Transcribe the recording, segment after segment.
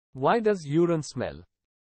Why does urine smell?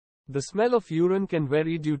 The smell of urine can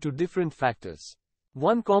vary due to different factors.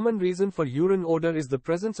 One common reason for urine odor is the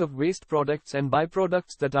presence of waste products and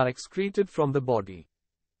byproducts that are excreted from the body.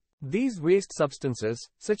 These waste substances,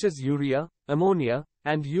 such as urea, ammonia,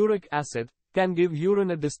 and uric acid, can give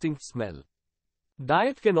urine a distinct smell.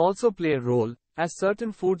 Diet can also play a role, as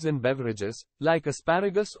certain foods and beverages, like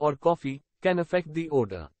asparagus or coffee, can affect the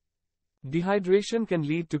odor. Dehydration can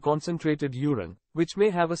lead to concentrated urine, which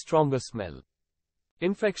may have a stronger smell.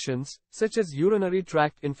 Infections, such as urinary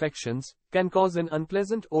tract infections, can cause an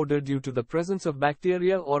unpleasant odor due to the presence of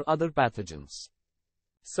bacteria or other pathogens.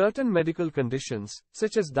 Certain medical conditions,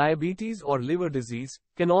 such as diabetes or liver disease,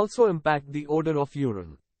 can also impact the odor of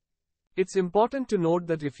urine. It's important to note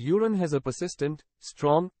that if urine has a persistent,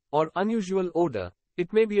 strong, or unusual odor,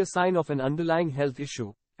 it may be a sign of an underlying health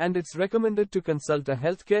issue, and it's recommended to consult a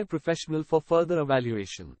healthcare professional for further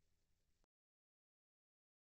evaluation.